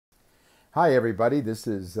Hi, everybody. This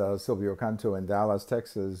is Silvio Canto in Dallas,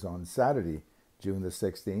 Texas on Saturday, June the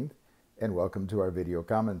 16th, and welcome to our video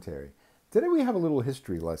commentary. Today we have a little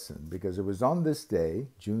history lesson because it was on this day,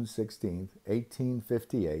 June 16th,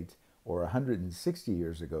 1858, or 160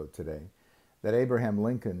 years ago today, that Abraham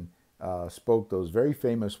Lincoln spoke those very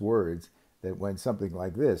famous words that went something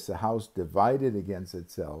like this: "A house divided against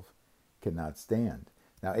itself cannot stand."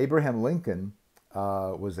 Now, Abraham Lincoln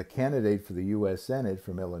was a candidate for the U.S. Senate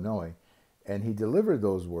from Illinois, and he delivered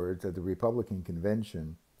those words at the Republican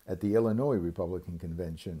convention, at the Illinois Republican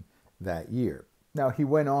convention that year. Now, he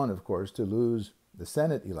went on, of course, to lose the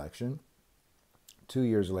Senate election. 2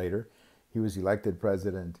 years later, he was elected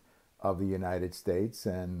president of the United States,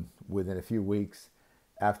 and within a few weeks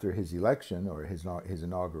after his election, or his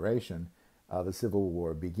inauguration, the Civil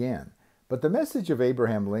War began. But the message of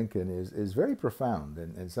Abraham Lincoln is very profound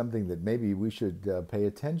and something that maybe we should pay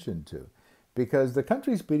attention to, because the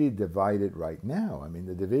country's pretty divided right now. I mean,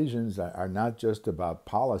 the divisions are not just about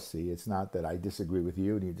policy. It's not that I disagree with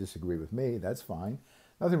you and you disagree with me. That's fine.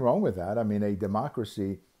 Nothing wrong with that. I mean, a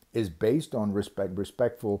democracy is based on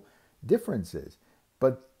respectful differences.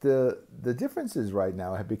 But the differences right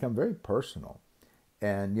now have become very personal.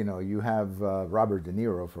 And, you know, you have Robert De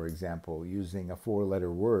Niro, for example, using a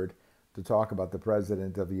four-letter word to talk about the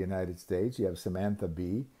President of the United States. You have Samantha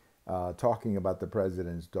Bee talking about the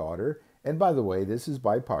President's daughter. And by the way, this is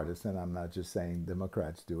bipartisan. I'm not just saying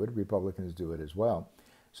Democrats do it, Republicans do it as well.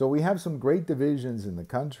 So we have some great divisions in the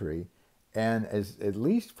country. And at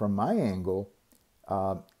least from my angle,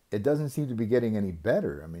 it doesn't seem to be getting any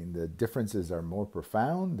better. I mean, the differences are more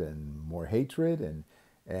profound and more hatred.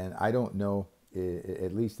 And I don't know,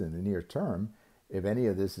 at least in the near term, if any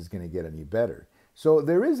of this is going to get any better. So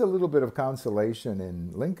there is a little bit of consolation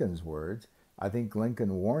in Lincoln's words. I think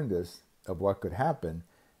Lincoln warned us of what could happen,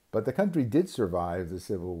 but the country did survive the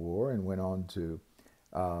Civil War and went on to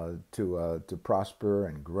prosper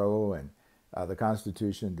and grow, and the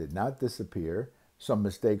Constitution did not disappear. Some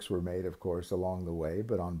mistakes were made, of course, along the way,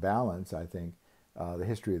 but on balance, I think the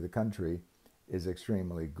history of the country is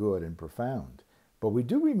extremely good and profound. But we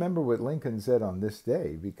do remember what Lincoln said on this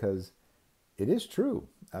day, because it is true.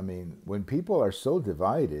 I mean, when people are so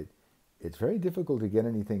divided, it's very difficult to get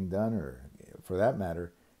anything done, or for that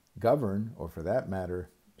matter, govern, or for that matter,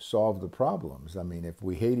 solve the problems. I mean, if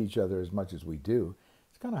we hate each other as much as we do,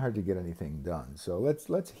 it's kind of hard to get anything done. So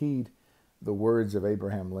let's heed the words of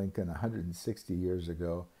Abraham Lincoln 160 years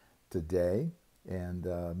ago today, and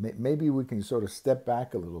maybe we can sort of step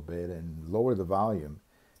back a little bit and lower the volume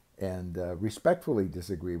and respectfully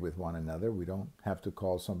disagree with one another. We don't have to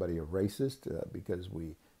call somebody a racist because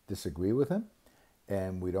we disagree with them,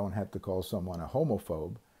 and we don't have to call someone a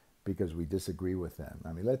homophobe because we disagree with them.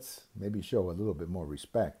 I mean, let's maybe show a little bit more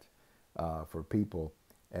respect for people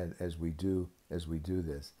as we do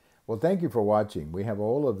this. Well, thank you for watching. We have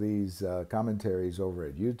all of these commentaries over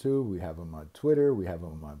at YouTube. We have them on Twitter. We have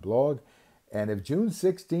them on my blog. And if June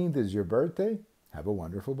 16th is your birthday, have a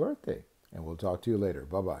wonderful birthday. And we'll talk to you later.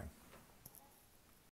 Bye-bye.